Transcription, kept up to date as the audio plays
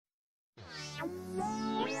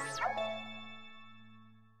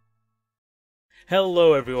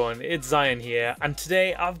Hello everyone, it's Zion here, and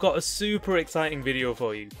today I've got a super exciting video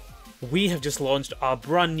for you. We have just launched our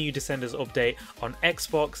brand new Descenders update on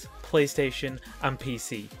Xbox, PlayStation and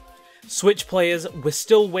PC. Switch players, we're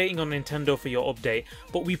still waiting on Nintendo for your update,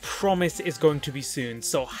 but we promise it's going to be soon,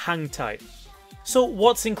 so hang tight. So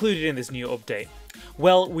what's included in this new update?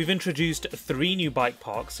 Well, we've introduced 3 new bike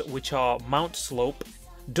parks, which are Mount Slope,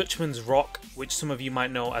 Dutchman's Rock, which some of you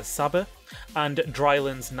might know as Saba, and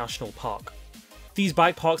Drylands National Park. These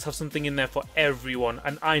bike parks have something in there for everyone,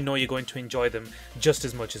 and I know you're going to enjoy them just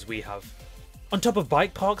as much as we have. On top of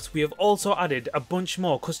bike parks, we have also added a bunch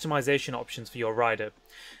more customization options for your rider.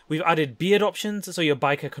 We've added beard options so your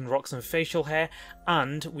biker can rock some facial hair,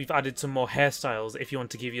 and we've added some more hairstyles if you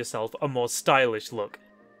want to give yourself a more stylish look.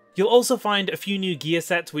 You'll also find a few new gear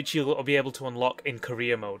sets which you'll be able to unlock in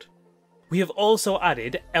career mode. We have also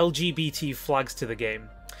added LGBT flags to the game.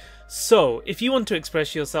 So, if you want to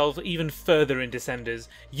express yourself even further in Descenders,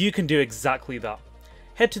 you can do exactly that.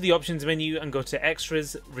 Head to the options menu and go to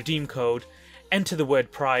extras, redeem code, enter the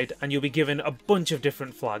word pride, and you'll be given a bunch of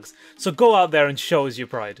different flags, so go out there and show us your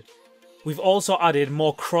pride. We've also added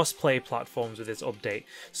more cross-play platforms with this update,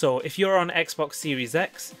 so if you're on Xbox Series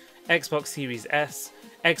X, Xbox Series S,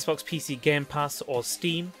 Xbox PC Game Pass or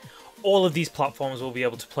Steam, all of these platforms will be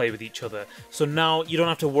able to play with each other, so now you don't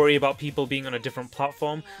have to worry about people being on a different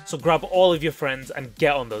platform, so grab all of your friends and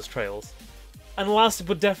get on those trails. And last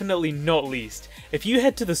but definitely not least, if you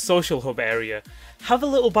head to the social hub area, have a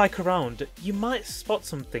little bike around, you might spot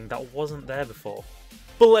something that wasn't there before.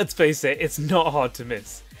 But let's face it, it's not hard to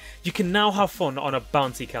miss. You can now have fun on a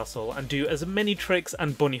bouncy castle and do as many tricks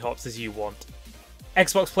and bunny hops as you want.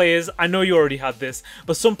 Xbox players, I know you already had this,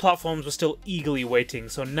 but some platforms were still eagerly waiting,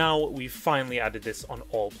 so now we've finally added this on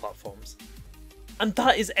all platforms. And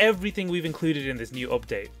that is everything we've included in this new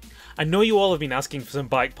update. I know you all have been asking for some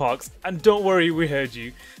bike parks, and don't worry, we heard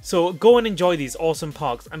you. So go and enjoy these awesome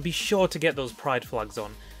parks and be sure to get those pride flags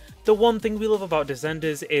on. The one thing we love about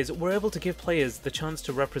Descenders is we're able to give players the chance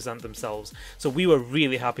to represent themselves, so we were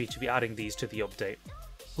really happy to be adding these to the update.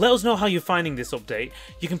 Let us know how you're finding this update.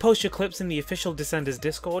 You can post your clips in the official Descenders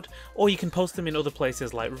Discord, or you can post them in other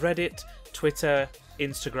places like Reddit, Twitter,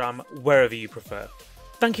 Instagram, wherever you prefer.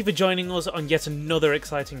 Thank you for joining us on yet another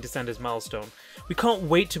exciting Descenders milestone. We can't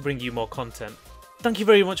wait to bring you more content. Thank you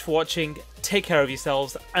very much for watching, take care of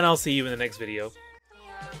yourselves, and I'll see you in the next video.